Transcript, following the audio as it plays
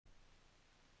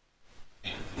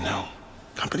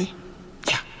Company?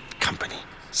 Yeah, company.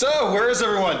 So, where is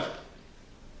everyone?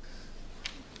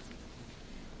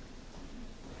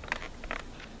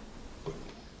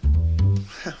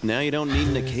 Now you don't need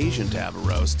an occasion to have a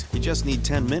roast. You just need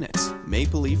 10 minutes.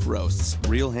 Maple Leaf Roasts.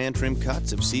 Real hand-trimmed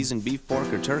cuts of seasoned beef,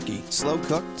 pork, or turkey. Slow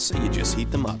cooked, so you just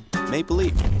heat them up. Maple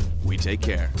Leaf. We take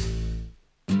care.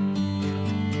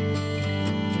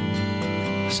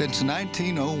 Since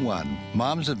 1901,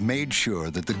 moms have made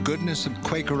sure that the goodness of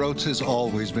Quaker Oats has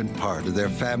always been part of their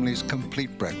family's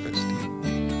complete breakfast.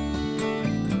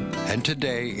 And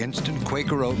today, instant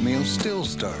Quaker oatmeal still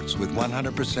starts with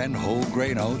 100% whole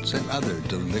grain oats and other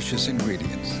delicious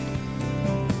ingredients.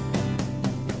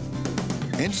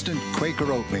 Instant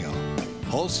Quaker oatmeal,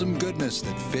 wholesome goodness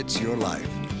that fits your life.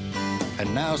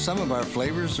 And now some of our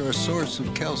flavors are a source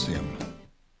of calcium.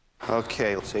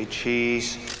 Okay, let's say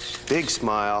cheese. Big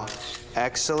smile.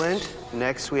 Excellent.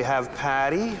 Next we have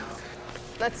Patty.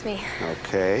 That's me.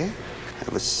 Okay.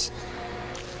 Have a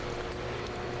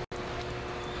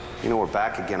You know, we're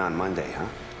back again on Monday, huh?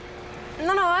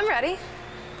 No, I'm ready.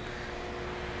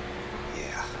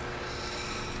 Yeah.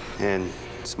 And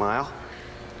smile.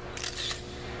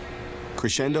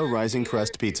 Crescendo Rising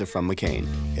Crust Pizza from McCain.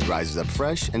 It rises up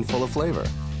fresh and full of flavor,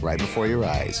 right before your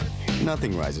eyes.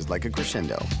 Nothing rises like a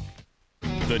crescendo.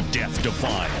 The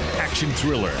death-defying action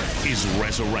thriller is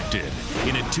resurrected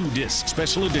in a 2-disc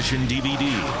special edition DVD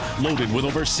loaded with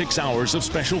over 6 hours of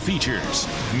special features.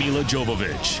 Mila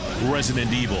Jovovich,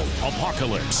 Resident Evil,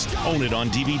 Apocalypse. Own it on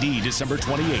DVD December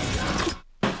 28th.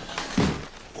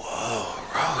 Whoa,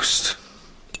 roast.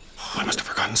 Oh, I must have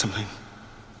forgotten something.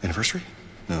 Anniversary?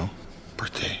 No.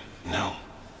 Birthday? No.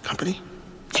 Company?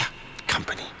 Yeah,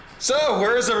 company. So,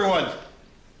 where is everyone?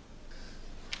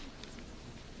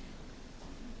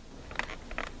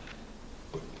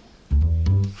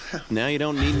 Now you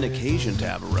don't need an occasion to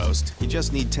have a roast. You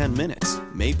just need 10 minutes.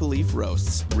 Maple Leaf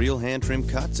Roasts. Real hand-trimmed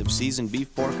cuts of seasoned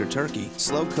beef, pork, or turkey.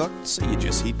 Slow cooked, so you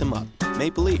just heat them up.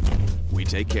 Maple Leaf. We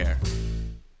take care.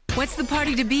 What's the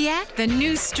party to be at? The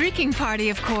new streaking party,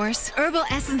 of course. Herbal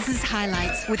Essences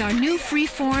highlights with our new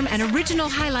free-form and original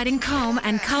highlighting comb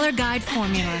and color guide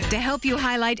formula to help you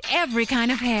highlight every kind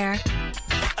of hair.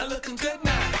 Looking good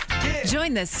now. Yeah.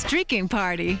 Join the streaking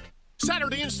party.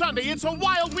 Saturday and Sunday, it's a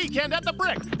wild weekend at the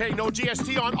Brick. Pay no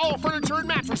GST on all furniture and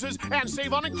mattresses and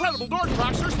save on incredible door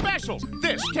crocks or specials.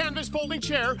 This canvas folding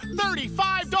chair,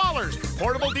 $35.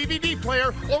 Portable DVD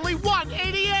player, only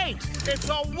 $188. It's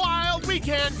a wild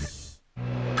weekend.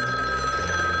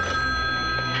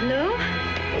 Hello?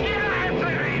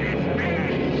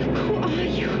 Who are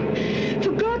you?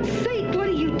 For God's sake, what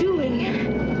are you doing?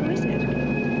 Who is it?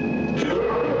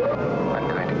 I'm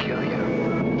going to kill you.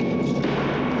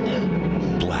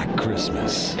 Black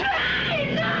Christmas. A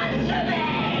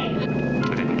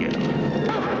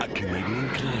Canadian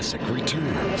classic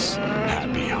returns.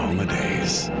 Happy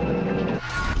holidays.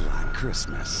 Black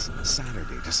Christmas,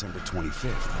 Saturday, December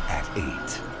 25th at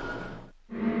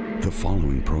 8. The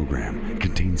following program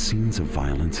contains scenes of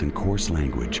violence and coarse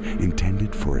language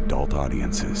intended for adult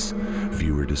audiences.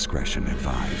 Viewer discretion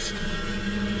advised.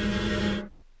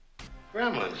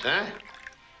 Gremlins, huh?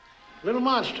 Little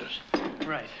monsters.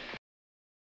 Right.